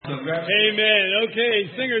Amen.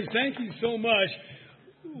 Okay, singers, thank you so much.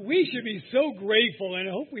 We should be so grateful, and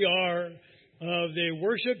I hope we are, of the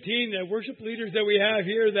worship team, the worship leaders that we have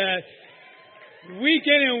here that week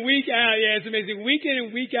in and week out, it's amazing. Week in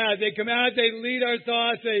and week out, they come out, they lead our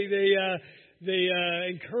thoughts, they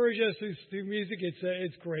encourage us through music.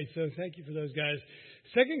 It's great. So thank you for those guys.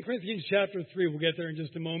 2 Corinthians chapter 3, we'll get there in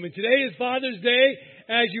just a moment. Today is Father's Day,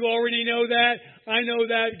 as you already know that. I know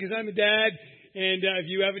that because I'm a dad, and if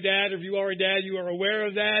you have a dad or if you are a dad, you are aware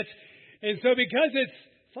of that. And so because it's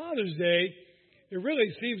Father's Day, it really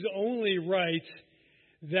seems only right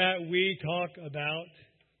that we talk about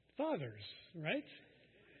fathers, right?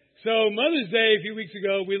 So Mother's Day, a few weeks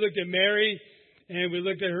ago, we looked at Mary, and we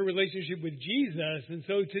looked at her relationship with Jesus. And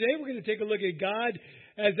so today we're going to take a look at God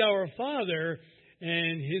as our Father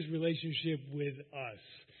and His relationship with us.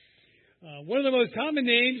 One of the most common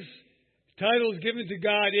names, titles given to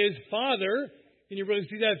God is Father, and you really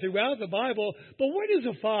see that throughout the Bible. But what is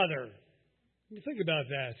a father? Think about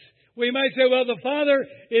that. Well, you might say, well, the father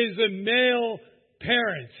is the male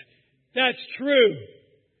parent. That's true.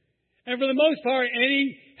 And for the most part,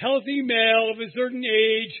 any healthy male of a certain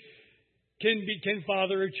age can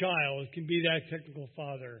father a child, can be that technical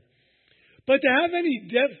father. But to have any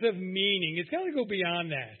depth of meaning, it's got to go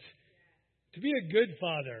beyond that. To be a good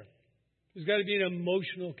father, there's got to be an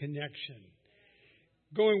emotional connection.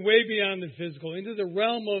 Going way beyond the physical, into the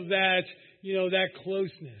realm of that, that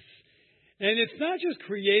closeness. And it's not just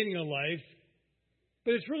creating a life,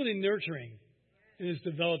 but it's really nurturing and it's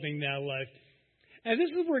developing that life. And this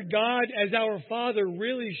is where God, as our Father,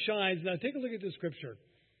 really shines. Now, take a look at the scripture.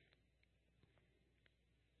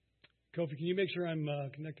 Kofi, can you make sure I'm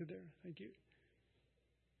connected there? Thank you.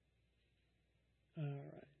 All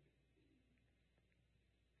right.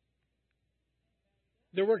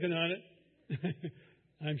 They're working on it,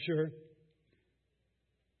 I'm sure.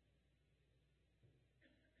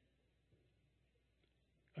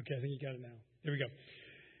 Okay, I think you got it now. There we go.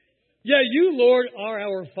 Yeah, you, Lord, are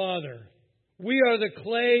our Father. We are the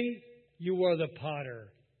clay. You are the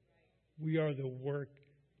potter. We are the work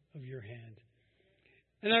of your hand.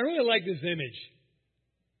 And I really like this image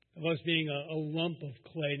of us being a lump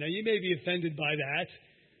of clay. Now, you may be offended by that.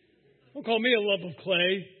 Don't call me a lump of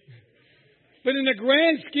clay. But in the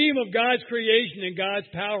grand scheme of God's creation and God's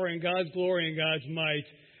power and God's glory and God's might,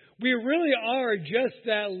 we really are just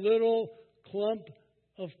that little clump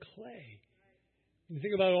of clay. When you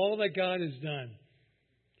think about all that God has done.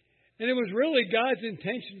 And it was really God's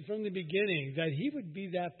intention from the beginning that He would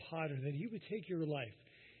be that potter, that He would take your life,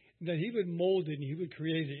 that He would mold it and He would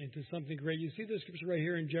create it into something great. You see this scripture right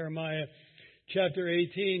here in Jeremiah chapter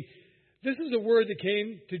 18. This is a word that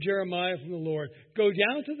came to Jeremiah from the Lord. Go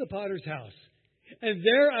down to the potter's house, and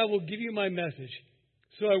there I will give you my message.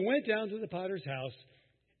 So I went down to the potter's house,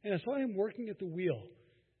 and I saw him working at the wheel.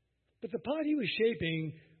 But the pot he was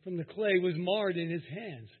shaping from the clay was marred in his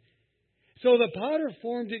hands. So the potter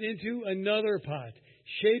formed it into another pot,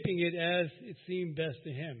 shaping it as it seemed best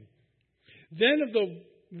to him. Then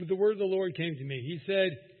the word of the Lord came to me. He said,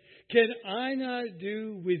 can I not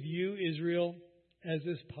do with you, Israel, as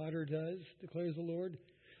this potter does, declares the Lord?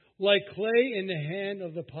 Like clay in the hand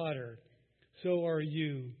of the potter, so are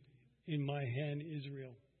you in my hand,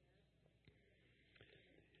 Israel.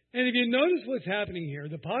 And if you notice what's happening here,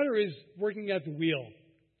 the potter is working at the wheel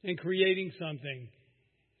and creating something.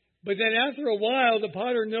 But then after a while, the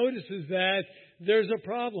potter notices that there's a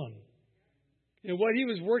problem. And what he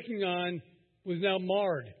was working on was now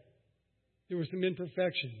marred. There were some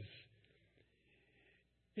imperfections.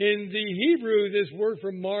 In the Hebrew, this word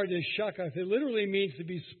for marred is shakath. It literally means to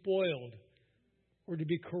be spoiled or to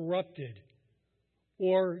be corrupted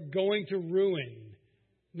or going to ruin.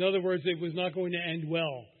 In other words, it was not going to end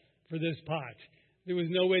well for this pot. There was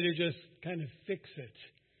no way to just kind of fix it.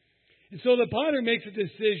 And so the potter makes a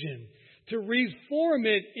decision to reform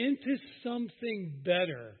it into something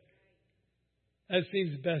better as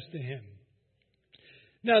seems best to him.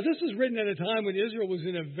 Now, this was written at a time when Israel was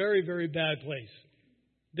in a very, very bad place.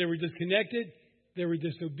 They were disconnected. They were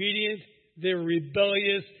disobedient. They were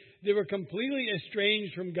rebellious. They were completely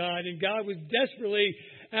estranged from God. And God was desperately,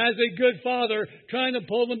 as a good father, trying to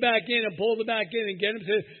pull them back in and get them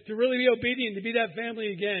to really be obedient, to be that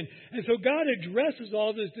family again. And so God addresses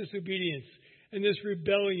all this disobedience and this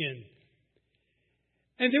rebellion.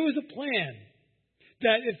 And there was a plan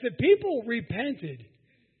that if the people repented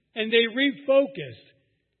and they refocused,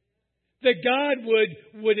 that God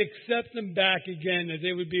would accept them back again, that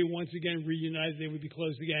they would be once again reunited, they would be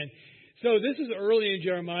close again. So this is early in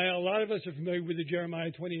Jeremiah. A lot of us are familiar with the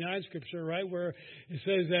Jeremiah 29 scripture, right, where it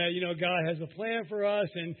says that, God has a plan for us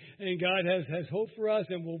and God has hope for us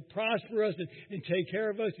and will prosper us and take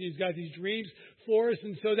care of us. And He's got these dreams for us.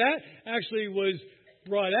 And so that actually was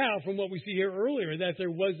brought out from what we see here earlier, that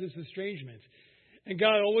there was this estrangement. And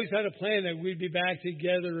God always had a plan that we'd be back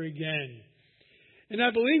together again. And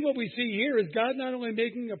I believe what we see here is God not only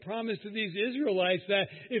making a promise to these Israelites that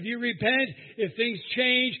if you repent, if things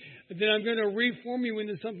change, then I'm going to reform you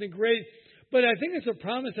into something great. But I think it's a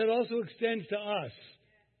promise that also extends to us.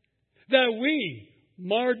 That we,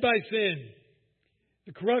 marred by sin,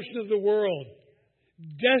 the corruption of the world,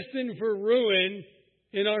 destined for ruin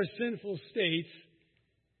in our sinful states,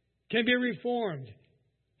 can be reformed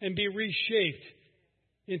and be reshaped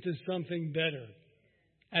into something better,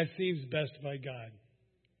 as seems best by God.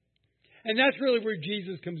 And that's really where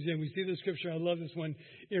Jesus comes in. We see the scripture, I love this one,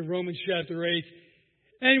 in Romans chapter 8.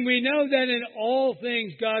 And we know that in all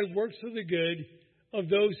things God works for the good of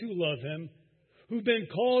those who love Him, who've been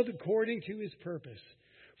called according to His purpose.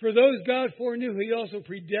 For those God foreknew, He also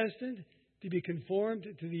predestined to be conformed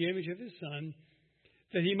to the image of His Son,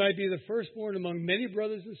 that He might be the firstborn among many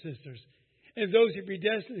brothers and sisters. And those He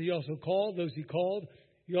predestined, He also called. Those He called,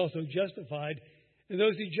 He also justified. And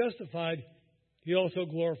those He justified, He also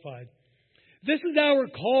glorified. This is our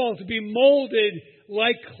call to be molded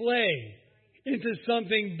like clay into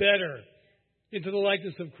something better, into the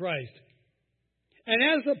likeness of Christ.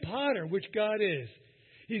 And as the potter, which God is,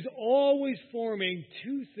 He's always forming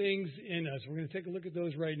two things in us. We're going to take a look at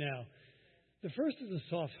those right now. The first is a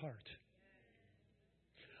soft heart.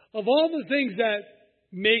 Of all the things that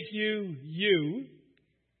make you, you,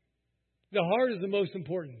 the heart is the most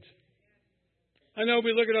important. I know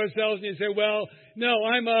we look at ourselves and you say, well, no,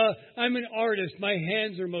 I'm an artist. My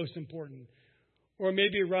hands are most important. Or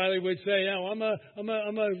maybe Riley would say, no, I'm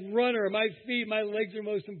a runner. My feet, my legs are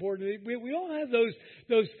most important. We all have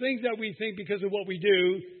those things that we think because of what we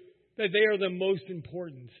do, that they are the most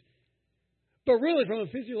important. But really, from a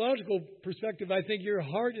physiological perspective, I think your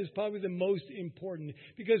heart is probably the most important.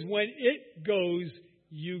 Because when it goes,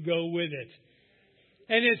 you go with it.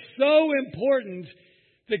 And it's so important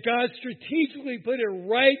that God strategically put it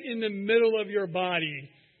right in the middle of your body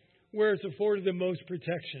where it's afforded the most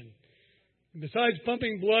protection. And besides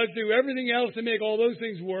pumping blood through everything else to make all those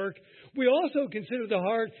things work, we also consider the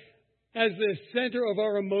heart as the center of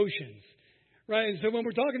our emotions. Right? And so when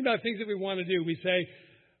we're talking about things that we want to do, we say,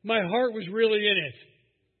 my heart was really in it.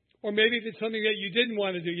 Or maybe if it's something that you didn't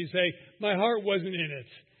want to do, you say, my heart wasn't in it.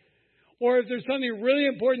 Or if there's something really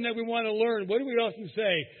important that we want to learn, what do we often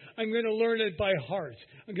say? I'm going to learn it by heart.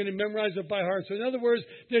 I'm going to memorize it by heart. So in other words,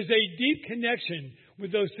 there's a deep connection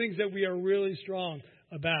with those things that we are really strong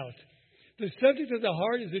about. The subject of the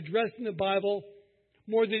heart is addressed in the Bible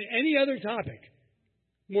more than any other topic.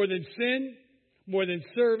 More than sin, more than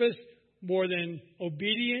service, more than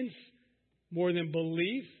obedience, more than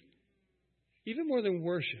belief, even more than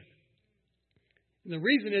worship. And the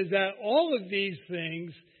reason is that all of these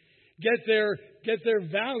things get their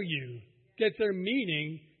value, get their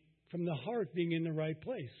meaning from the heart being in the right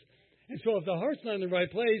place. And so if the heart's not in the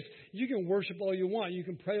right place, you can worship all you want. You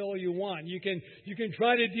can pray all you want. You can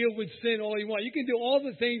try to deal with sin all you want. You can do all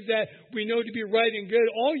the things that we know to be right and good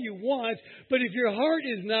all you want. But if your heart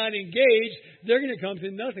is not engaged, they're going to come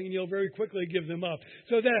to nothing and you'll very quickly give them up.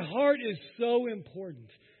 So that heart is so important.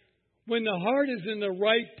 When the heart is in the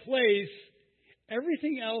right place,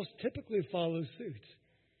 everything else typically follows suit.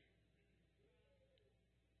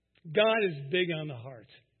 God is big on the heart.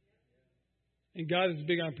 And God is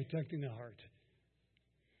big on protecting the heart.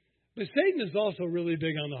 But Satan is also really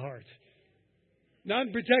big on the heart. Not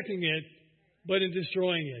in protecting it, but in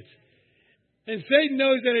destroying it. And Satan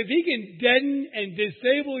knows that if he can deaden and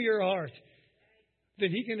disable your heart,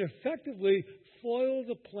 then he can effectively foil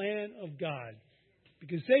the plan of God.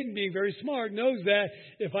 Because Satan, being very smart, knows that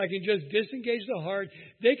if I can just disengage the heart,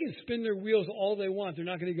 they can spin their wheels all they want. They're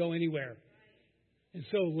not going to go anywhere. And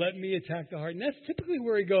so let me attack the heart. And that's typically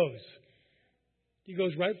where he goes. He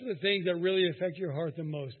goes right for the things that really affect your heart the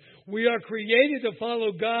most. We are created to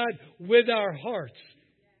follow God with our hearts.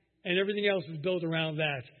 And everything else is built around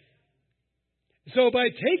that. So by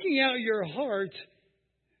taking out your heart,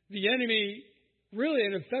 the enemy really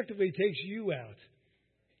and effectively takes you out.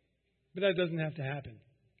 But that doesn't have to happen.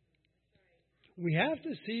 We have to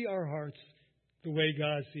see our hearts the way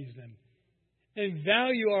God sees them. And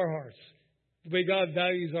value our hearts the way God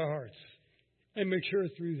values our hearts. And mature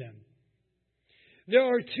through them. There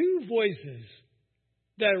are two voices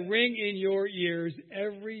that ring in your ears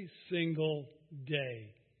every single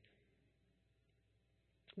day.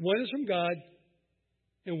 One is from God,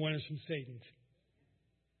 and one is from Satan's.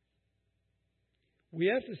 We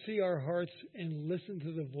have to see our hearts and listen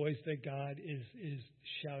to the voice that God is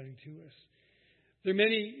shouting to us. There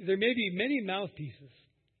may be many mouthpieces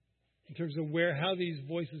in terms of how these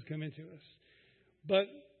voices come into us. But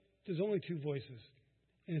there's only two voices.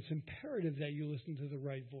 And it's imperative that you listen to the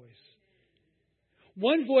right voice.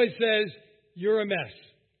 One voice says, you're a mess.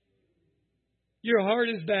 Your heart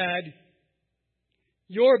is bad.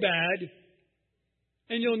 You're bad.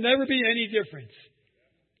 And you'll never be any different.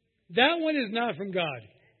 That one is not from God.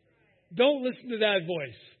 Don't listen to that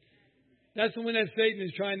voice. That's the one that Satan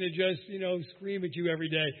is trying to just, scream at you every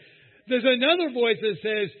day. There's another voice that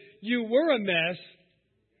says, you were a mess,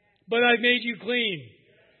 but I've made you clean.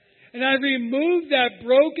 And I've removed that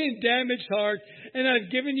broken, damaged heart, and I've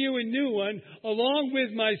given you a new one along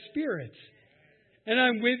with my Spirit. And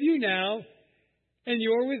I'm with you now, and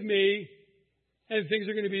you're with me, and things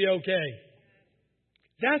are going to be okay.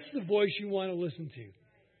 That's the voice you want to listen to.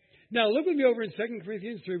 Now, look with me over in 2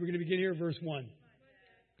 Corinthians 3. We're going to begin here at verse 1.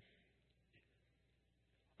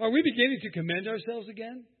 Are we beginning to commend ourselves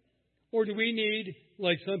again? Or do we need,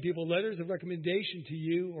 like some people, letters of recommendation to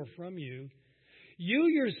you or from you? You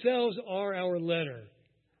yourselves are our letter,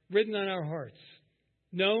 written on our hearts,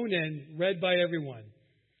 known and read by everyone.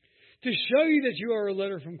 To show you that you are a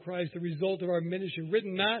letter from Christ, the result of our ministry,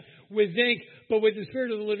 written not with ink, but with the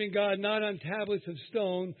Spirit of the living God, not on tablets of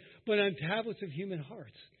stone, but on tablets of human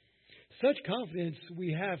hearts. Such confidence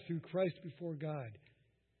we have through Christ before God.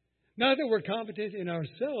 Not that we're competent in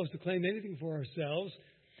ourselves to claim anything for ourselves,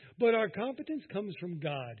 but our competence comes from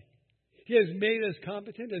God. He has made us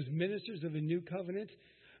competent as ministers of a new covenant,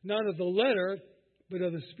 not of the letter, but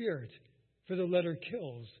of the Spirit. For the letter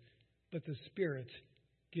kills, but the Spirit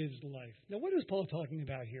gives life. Now, what is Paul talking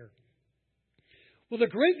about here? Well, the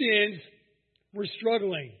Corinthians were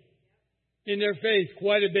struggling in their faith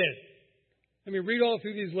quite a bit. Read all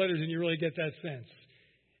through these letters and you really get that sense.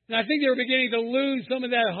 And I think they were beginning to lose some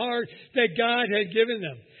of that heart that God had given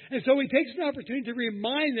them. And so he takes an opportunity to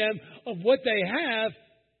remind them of what they have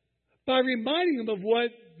by reminding them of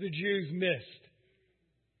what the Jews missed.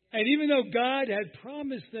 And even though God had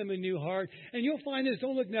promised them a new heart, and you'll find this,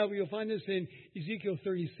 don't look now, but you'll find this in Ezekiel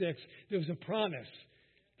 36, there was a promise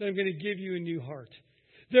that I'm going to give you a new heart.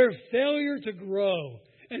 Their failure to grow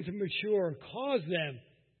and to mature caused them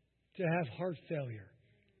to have heart failure.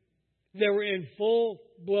 They were in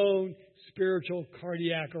full-blown spiritual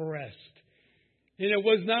cardiac arrest. And it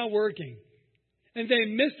was not working. And they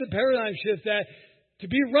missed the paradigm shift that to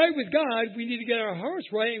be right with God, we need to get our hearts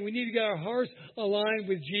right, and we need to get our hearts aligned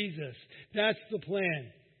with Jesus. That's the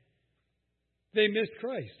plan. They missed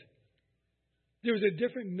Christ. There was a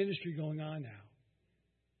different ministry going on now.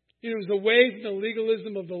 It was away from the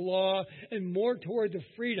legalism of the law and more toward the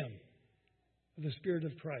freedom of the Spirit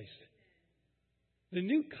of Christ. The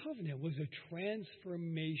new covenant was a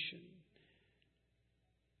transformation,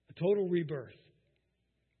 a total rebirth.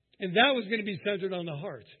 And that was going to be centered on the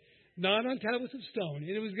heart, not on tablets of stone. And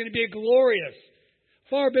it was going to be glorious,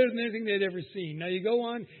 far better than anything they'd ever seen. Now you go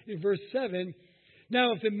on in verse 7.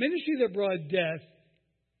 Now if the ministry that brought death,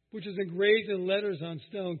 which is engraved in letters on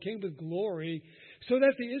stone, came with glory, so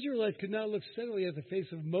that the Israelites could not look steadily at the face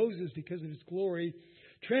of Moses because of its glory,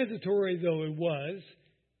 transitory though it was,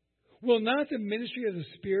 will not the ministry of the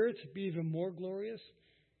Spirit be even more glorious?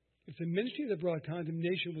 If the ministry that brought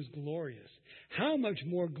condemnation was glorious, how much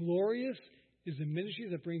more glorious is the ministry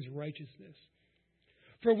that brings righteousness?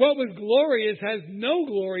 For what was glorious has no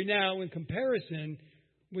glory now in comparison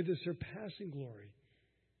with the surpassing glory.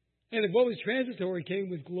 And if what was transitory came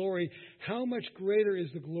with glory, how much greater is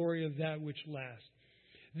the glory of that which lasts?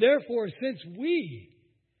 Therefore, since we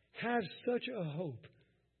have such a hope,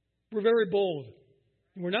 we're very bold.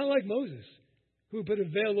 We're not like Moses, who put a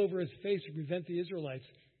veil over his face to prevent the Israelites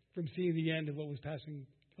from seeing the end of what was passing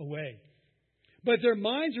away. But their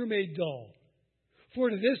minds were made dull. For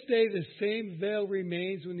to this day the same veil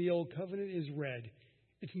remains when the old covenant is read.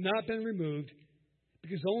 It's not been removed,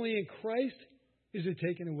 because only in Christ is it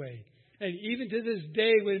taken away. And even to this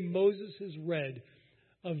day when Moses is read,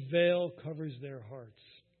 a veil covers their hearts.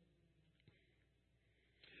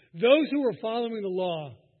 Those who were following the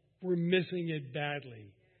law were missing it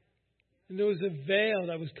badly. And there was a veil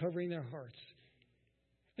that was covering their hearts.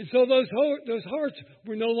 And so those hearts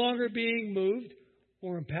were no longer being moved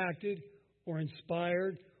or impacted or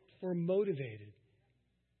inspired or motivated.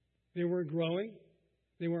 They weren't growing.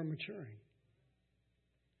 They weren't maturing.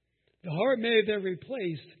 The heart may have been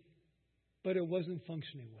replaced, but it wasn't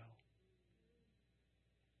functioning well.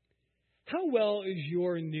 How well is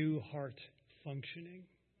your new heart functioning?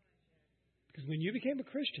 Because when you became a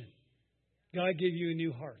Christian, God gave you a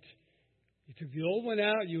new heart. He took the old one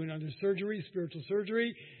out. You went under surgery, spiritual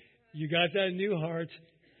surgery. You got that new heart.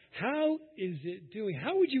 How is it doing?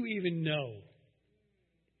 How would you even know?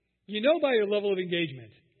 You know by your level of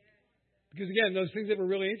engagement. Because again, those things that we're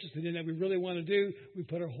really interested in, that we really want to do, we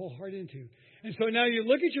put our whole heart into. And so now you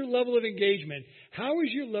look at your level of engagement. How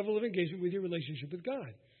is your level of engagement with your relationship with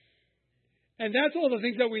God? And that's all the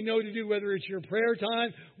things that we know to do, whether it's your prayer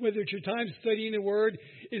time, whether it's your time studying the Word.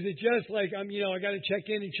 Is it just like, I got to check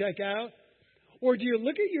in and check out? Or do you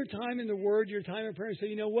look at your time in the Word, your time in prayer, and say,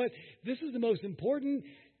 you know what? This is the most important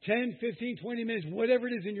 10, 15, 20 minutes, whatever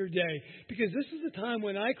it is in your day. Because this is the time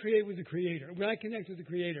when I create with the Creator, when I connect with the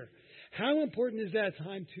Creator. How important is that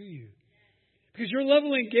time to you? Because your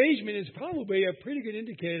level of engagement is probably a pretty good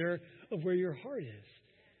indicator of where your heart is.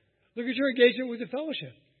 Look at your engagement with the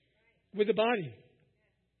fellowship, with the body.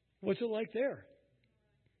 What's it like there?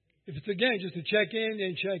 If it's, again, just to check in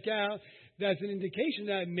and check out, that's an indication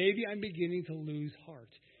that maybe I'm beginning to lose heart.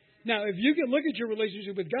 Now, if you can look at your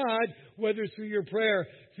relationship with God, whether it's through your prayer,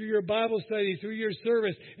 through your Bible study, through your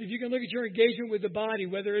service, if you can look at your engagement with the body,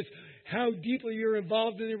 whether it's how deeply you're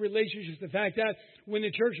involved in the relationships, the fact that when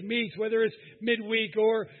the church meets, whether it's midweek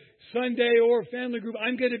or Sunday or family group,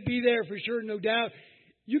 I'm going to be there for sure, no doubt.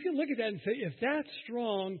 You can look at that and say, if that's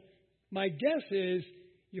strong, my guess is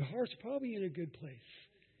your heart's probably in a good place.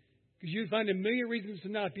 Because you'd find a million reasons to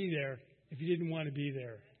not be there if you didn't want to be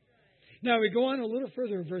there. Now, we go on a little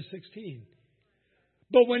further in verse 16.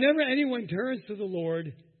 But whenever anyone turns to the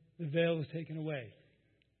Lord, the veil is taken away.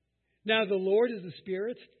 Now, the Lord is the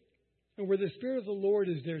Spirit, and where the Spirit of the Lord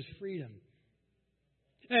is, there's freedom.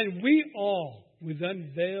 And we all, with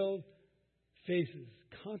unveiled faces,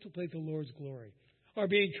 contemplate the Lord's glory, are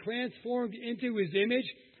being transformed into His image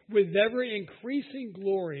with ever-increasing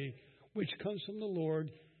glory, which comes from the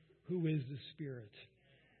Lord, who is the Spirit.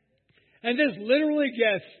 And this literally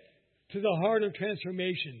gets to the heart of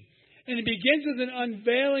transformation. And it begins with an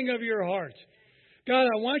unveiling of your heart. God,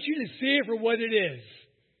 I want you to see it for what it is.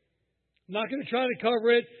 I'm not going to try to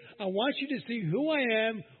cover it. I want you to see who I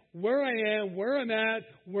am, where I'm at,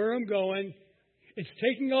 where I'm going. It's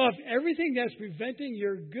taking off everything that's preventing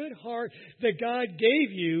your good heart that God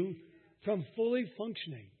gave you from fully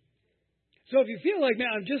functioning. So if you feel like, man,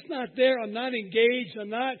 I'm just not there, I'm not engaged, I'm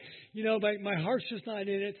not, my heart's just not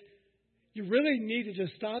in it, you really need to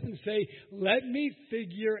just stop and say, let me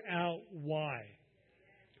figure out why.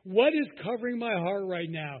 What is covering my heart right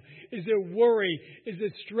now? Is it worry? Is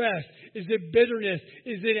it stress? Is it bitterness?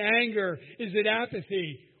 Is it anger? Is it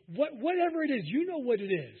apathy? Whatever it is, you know what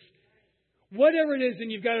it is. Whatever it is, and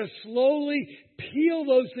you've got to slowly peel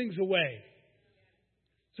those things away.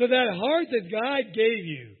 So that heart that God gave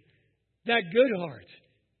you, that good heart,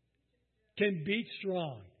 can beat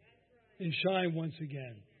strong and shine once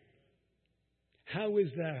again. How is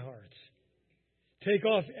that heart? Take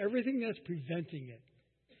off everything that's preventing it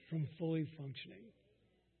from fully functioning.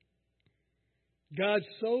 God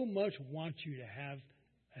so much wants you to have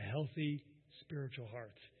a healthy spiritual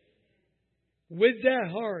heart. With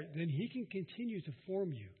that heart, then He can continue to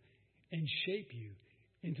form you and shape you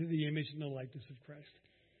into the image and the likeness of Christ.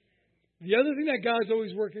 The other thing that God's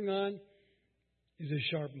always working on is a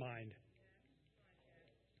sharp mind.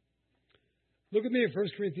 Look at me in 1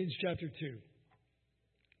 Corinthians chapter 2.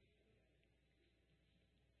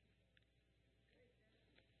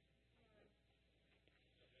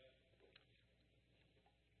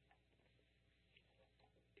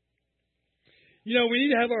 We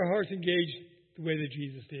need to have our hearts engaged the way that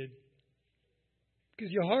Jesus did.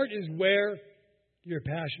 Because your heart is where your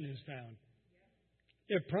passion is found.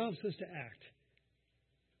 It prompts us to act.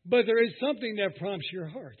 But there is something that prompts your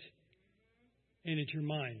heart. And it's your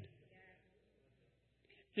mind.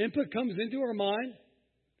 Input comes into our mind,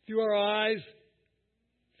 through our eyes,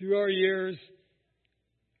 through our ears.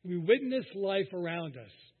 We witness life around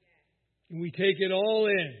us. And we take it all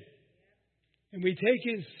in. And we take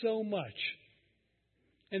in so much.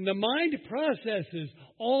 And the mind processes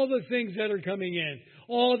all the things that are coming in,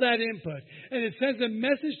 all that input. And it sends a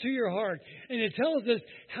message to your heart. And it tells us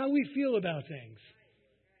how we feel about things.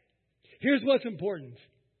 Here's what's important.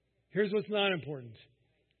 Here's what's not important.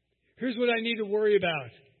 Here's what I need to worry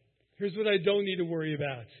about. Here's what I don't need to worry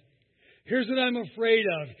about. Here's what I'm afraid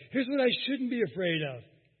of. Here's what I shouldn't be afraid of.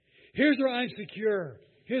 Here's where I'm secure.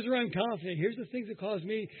 Here's where I'm confident. Here's the things that cause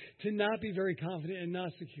me to not be very confident and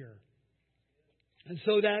not secure. And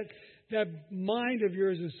so that mind of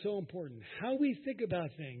yours is so important. How we think about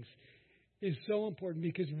things is so important,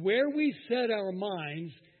 because where we set our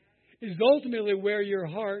minds is ultimately where your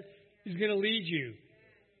heart is going to lead you.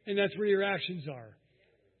 And that's where your actions are.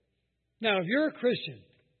 Now, if you're a Christian,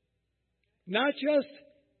 not just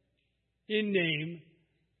in name,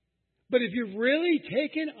 but if you've really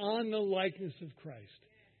taken on the likeness of Christ,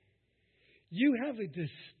 you have a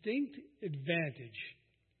distinct advantage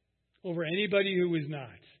over anybody who is not.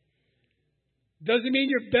 Doesn't mean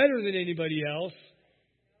you're better than anybody else,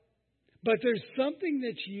 but there's something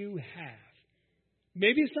that you have.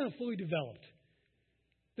 Maybe it's not fully developed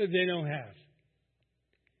that they don't have.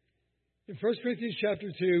 In 1 Corinthians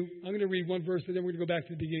chapter 2, I'm going to read one verse, but then we're going to go back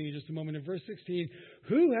to the beginning in just a moment. In verse 16,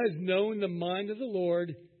 who has known the mind of the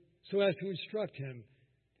Lord so as to instruct him?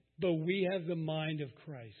 But we have the mind of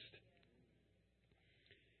Christ.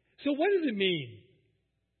 So what does it mean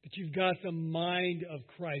that you've got the mind of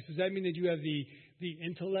Christ? Does that mean that you have the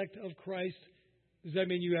intellect of Christ? Does that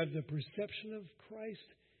mean you have the perception of Christ?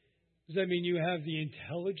 Does that mean you have the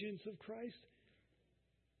intelligence of Christ?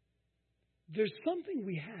 There's something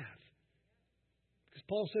we have. Because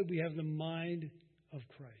Paul said we have the mind of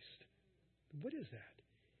Christ. What is that?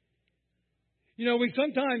 You know, we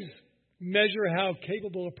sometimes measure how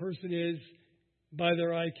capable a person is by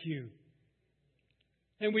their IQ.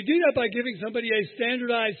 And we do that by giving somebody a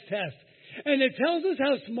standardized test. And it tells us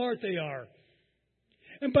how smart they are.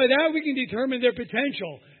 And by that we can determine their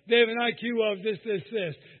potential. They have an IQ of this.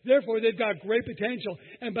 Therefore, they've got great potential.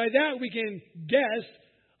 And by that we can guess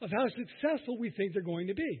of how successful we think they're going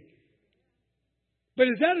to be. But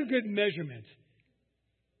is that a good measurement?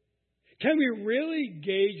 Can we really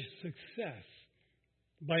gauge success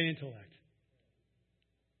by intellect?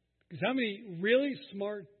 Because how many really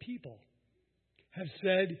smart people have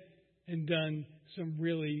said and done some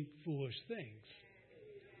really foolish things?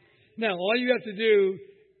 Now, all you have to do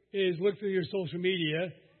is look through your social media,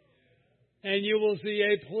 and you will see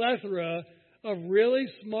a plethora of really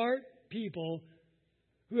smart people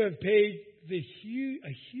who have paid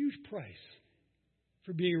a huge price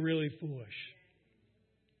for being really foolish.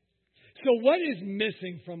 So what is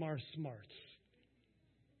missing from our smarts?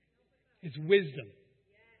 It's wisdom.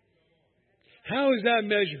 How is that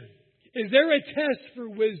measured? Is there a test for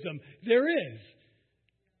wisdom? There is.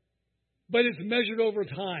 But it's measured over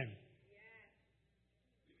time.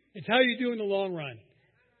 It's how you do in the long run.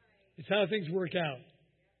 It's how things work out.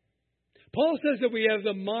 Paul says that we have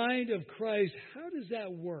the mind of Christ. How does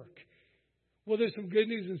that work? Well, there's some good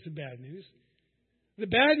news and some bad news. The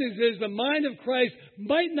bad news is the mind of Christ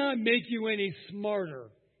might not make you any smarter.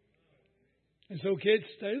 And so, kids,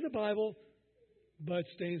 study the Bible, but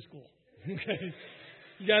stay in school. Okay?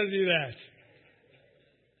 You got to do that.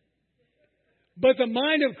 But the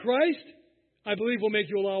mind of Christ, I believe, will make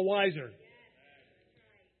you a lot wiser.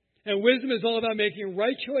 And wisdom is all about making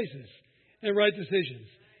right choices and right decisions.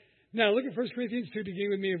 Now, look at 1 Corinthians 2,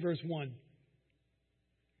 beginning with me in verse 1.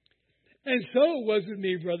 And so it was with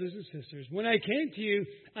me, brothers and sisters. When I came to you,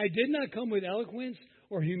 I did not come with eloquence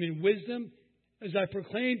or human wisdom, as I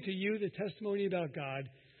proclaimed to you the testimony about God.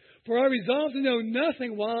 For I resolved to know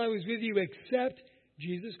nothing while I was with you except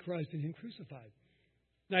Jesus Christ and Him crucified.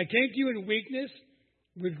 And I came to you in weakness,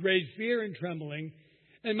 with great fear and trembling.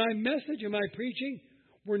 And my message and my preaching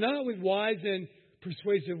were not with wise and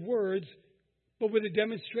persuasive words, but with a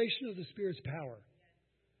demonstration of the Spirit's power,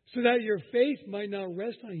 so that your faith might not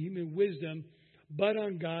rest on human wisdom, but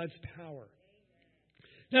on God's power.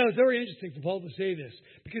 Now, it's very interesting for Paul to say this,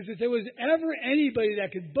 because if there was ever anybody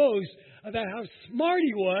that could boast about how smart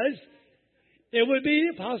he was, it would be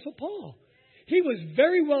the Apostle Paul. He was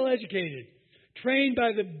very well educated, trained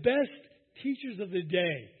by the best teachers of the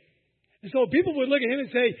day. And so people would look at him and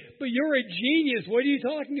say, but you're a genius. What are you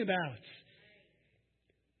talking about?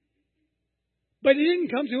 But he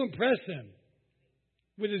didn't come to impress them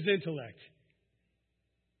with his intellect.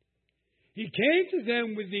 He came to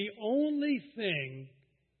them with the only thing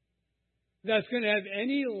that's going to have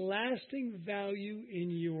any lasting value in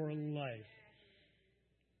your life.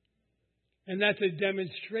 And that's a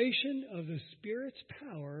demonstration of the Spirit's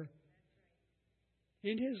power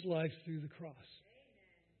in his life through the cross.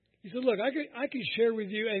 He said, look, I could share with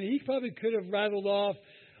you, and he probably could have rattled off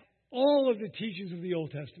all of the teachings of the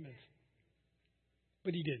Old Testament.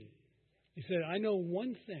 But he didn't. He said, I know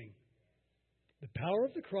one thing, the power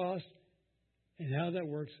of the cross and how that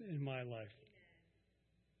works in my life.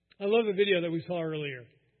 I love the video that we saw earlier.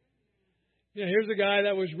 You know, here's a guy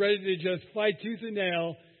that was ready to just fight tooth and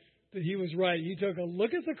nail that he was right. He took a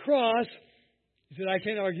look at the cross. He said, I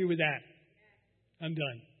can't argue with that. I'm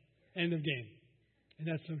done. End of game. And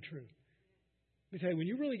that's so true. Let me tell you, when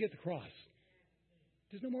you really get the cross,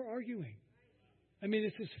 there's no more arguing. I mean,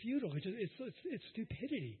 it's just futile. It's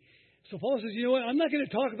stupidity. So Paul says, you know what? I'm not going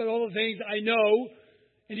to talk about all the things I know,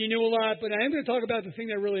 and he knew a lot, but I am going to talk about the thing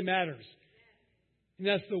that really matters. And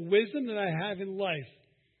that's the wisdom that I have in life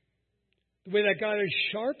The way that God has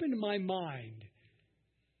sharpened my mind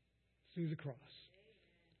through the cross.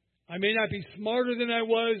 I may not be smarter than I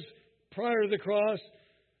was prior to the cross,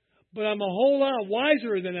 but I'm a whole lot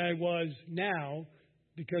wiser than I was now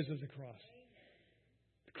because of the cross.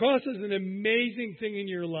 The cross is an amazing thing in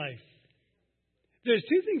your life. There's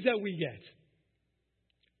two things that we get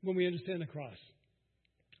when we understand the cross.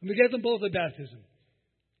 And we get them both at baptism.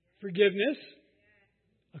 Forgiveness,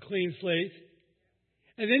 a clean slate.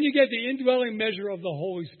 And then you get the indwelling measure of the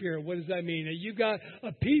Holy Spirit. What does that mean? That you've got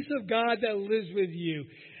a piece of God that lives with you.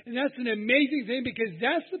 And that's an amazing thing because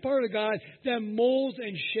that's the part of God that molds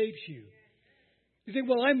and shapes you. You think,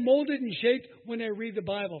 well, I'm molded and shaped when I read the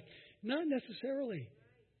Bible. Not necessarily.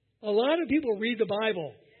 A lot of people read the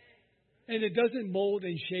Bible and it doesn't mold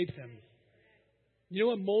and shape them. You know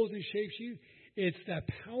what molds and shapes you? It's that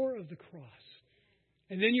power of the cross.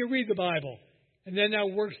 And then you read the Bible and then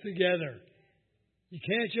that works together. You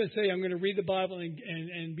can't just say, I'm going to read the Bible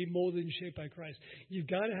and be molded and shaped by Christ. You've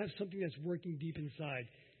got to have something that's working deep inside.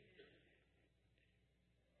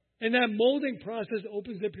 And that molding process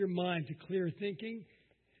opens up your mind to clear thinking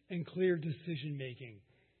and clear decision making.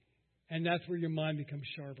 And that's where your mind becomes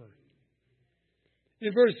sharper.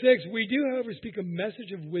 In verse 6, we do, however, speak a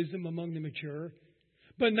message of wisdom among the mature,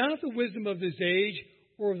 but not the wisdom of this age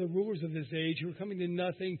or of the rulers of this age who are coming to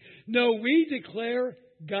nothing. No, we declare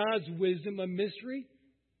God's wisdom, a mystery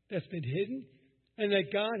that's been hidden, and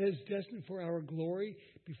that God has destined for our glory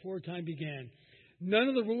before time began. None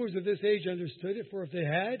of the rulers of this age understood it, for if they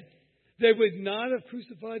had, they would not have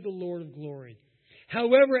crucified the Lord of glory.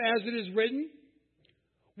 However, as it is written,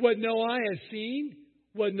 what no eye has seen,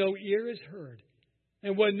 what no ear has heard,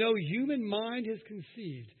 and what no human mind has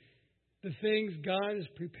conceived, the things God has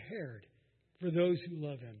prepared for those who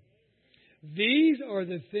love Him. These are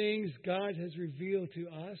the things God has revealed to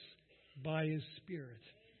us by His Spirit.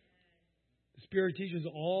 The Spirit teaches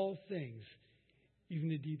all things, even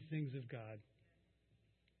the deep things of God.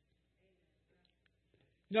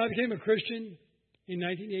 You know, I became a Christian in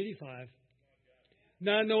 1985,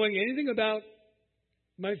 not knowing anything about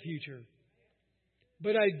my future.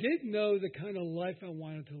 But I did know the kind of life I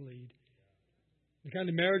wanted to lead, the kind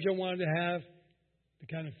of marriage I wanted to have, the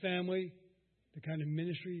kind of family, the kind of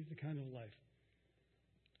ministry, the kind of life.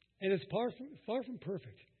 And it's far from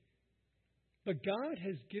perfect. But God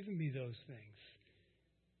has given me those things.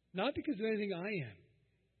 Not because of anything I am,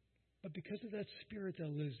 but because of that Spirit that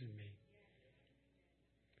lives in me.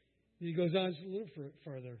 And he goes on just a little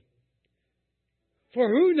further. For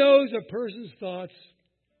who knows a person's thoughts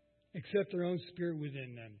except their own spirit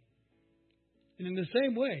within them? And in the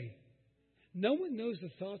same way, no one knows the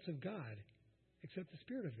thoughts of God except the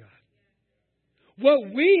Spirit of God.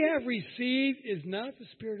 What we have received is not the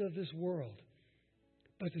spirit of this world,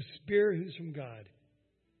 but the Spirit who's from God,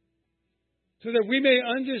 so that we may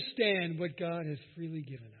understand what God has freely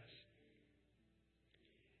given us.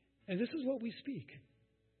 And this is what we speak.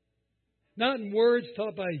 Not in words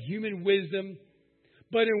taught by human wisdom,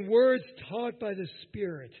 but in words taught by the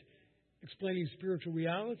Spirit, explaining spiritual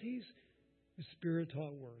realities with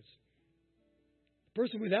Spirit-taught words. The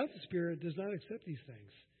person without the Spirit does not accept these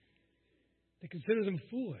things. They consider them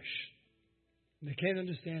foolish, and they can't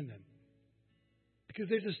understand them, because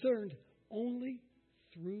they're discerned only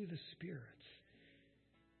through the Spirit.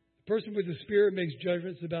 The person with the Spirit makes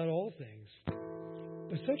judgments about all things,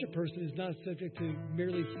 but such a person is not subject to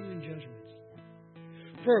merely human judgments.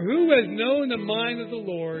 For who has known the mind of the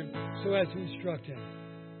Lord so as to instruct him?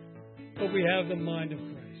 But we have the mind of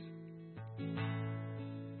Christ.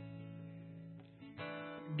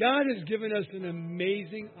 God has given us an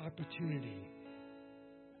amazing opportunity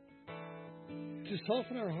to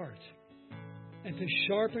soften our hearts and to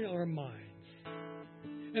sharpen our minds.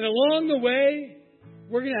 And along the way,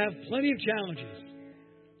 we're going to have plenty of challenges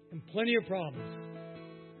and plenty of problems.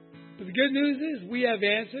 But the good news is we have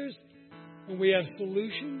answers, and we have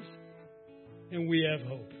solutions, and we have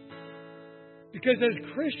hope. Because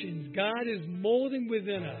as Christians, God is molding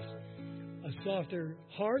within us a softer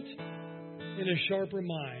heart and a sharper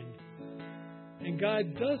mind. And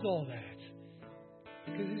God does all that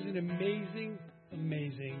because He's an amazing,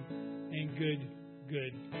 amazing, and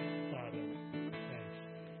good Father.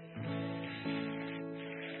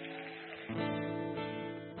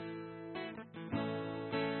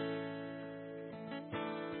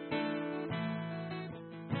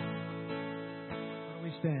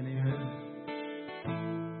 Stand, amen.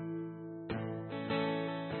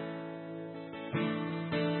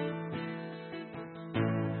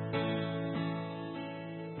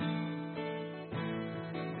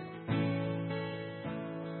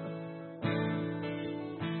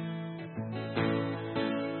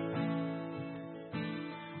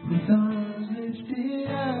 with arms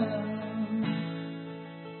lifted up.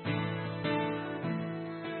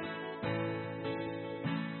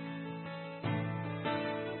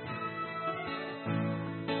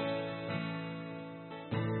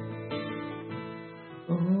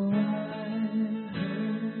 Oh, I've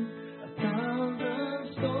heard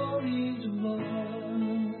 1,000 stories of what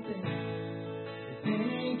they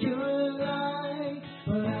think you're like,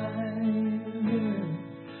 but I've heard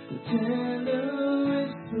the tender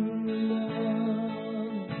whisper of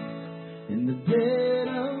love in the dead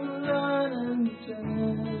of night, and tell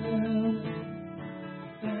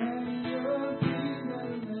that you're here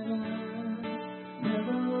and that I'm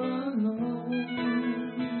never alone.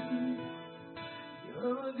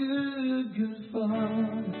 You're a good, good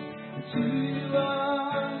Father. It's who you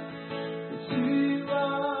are. It's who you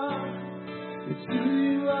are. It's who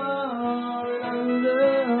you are, and I'm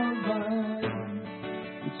loved by you.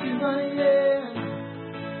 It's who I am.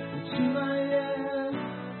 It's who I am.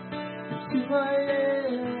 It's who I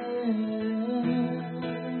am.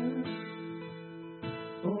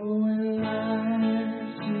 Oh, when I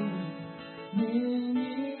see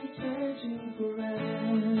many searching for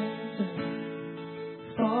answers,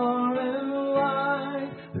 far and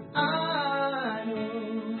wide, but I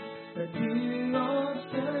know that you are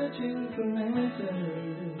searching for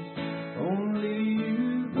answers. Only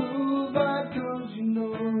you provide, 'cause you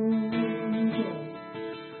know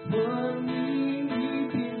what we need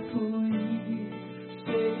before you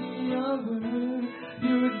say a word.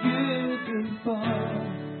 You're a good, good Father.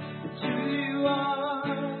 It's who you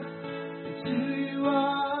are. It's who you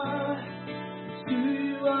are. It's who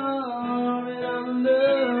you are, and I'm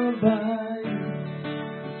loved by you.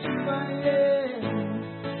 It's who I am.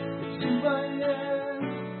 It's who I am.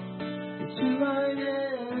 It's who I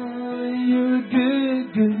am, and you're a good,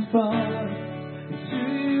 good Father. It's who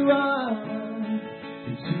you are.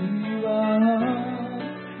 It's who you are.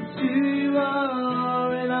 It's who you are,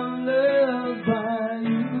 and I'm loved by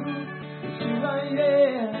you. It's who I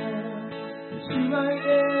am. It's who I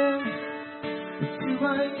am. It's who I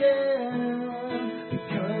am,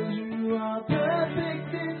 because you are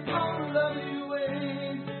perfect in all of your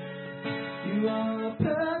ways. You are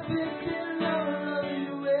perfect in all of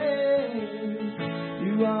your ways.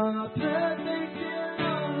 You are perfect in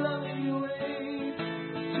all of your ways.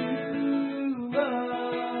 You are,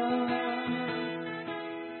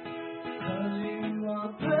 'cause you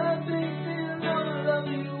are perfect in all of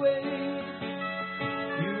your ways.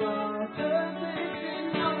 You are perfect in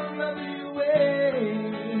all of your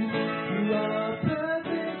ways. You are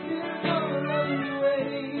perfect in all of your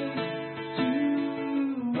ways.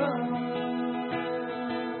 You are.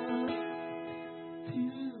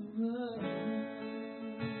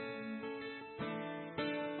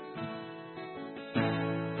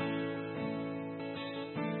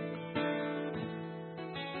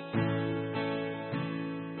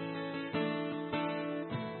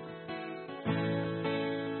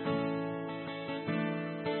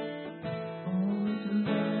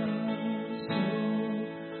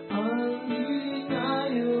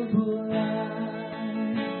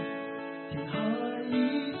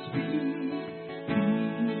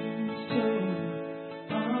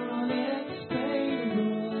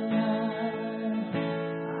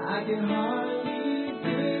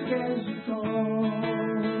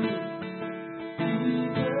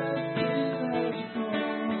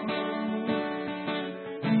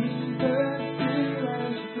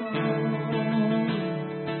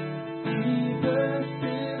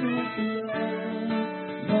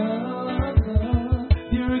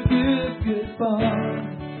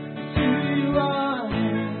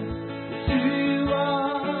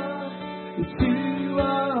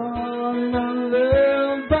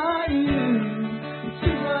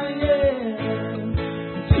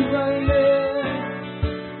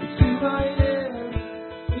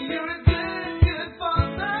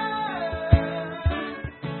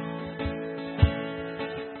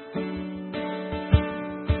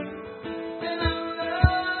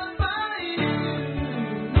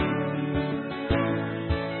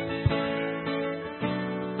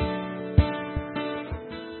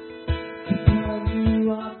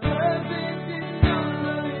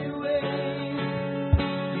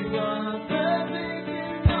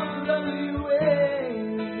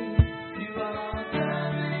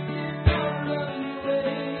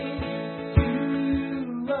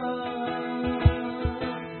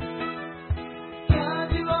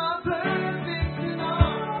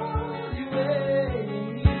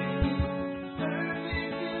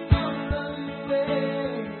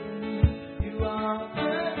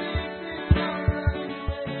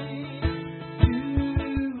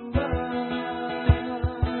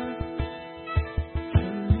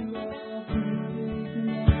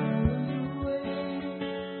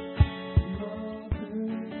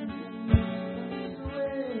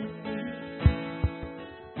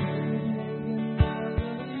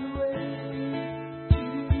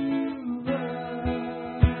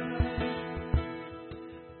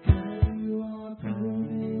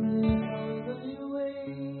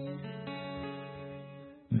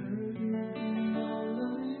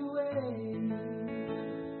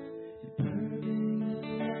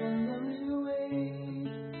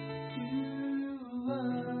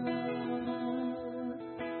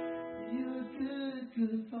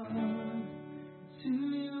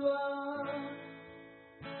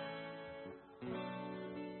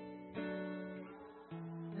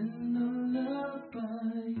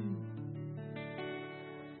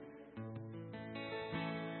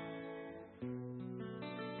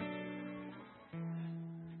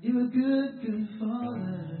 You're a good, good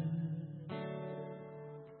Father.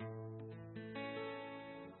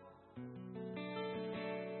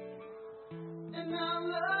 And I'm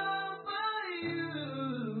loved by you.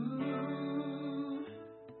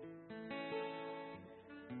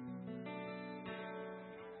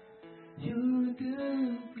 You're a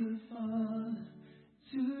good, good Father.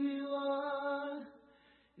 It's who you are.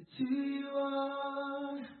 It's who you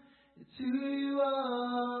are. It's who you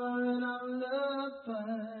are. And I'm loved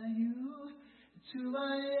by you. It's who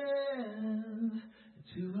I am.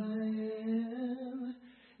 It's who I am.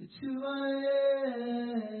 It's who I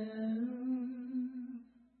am.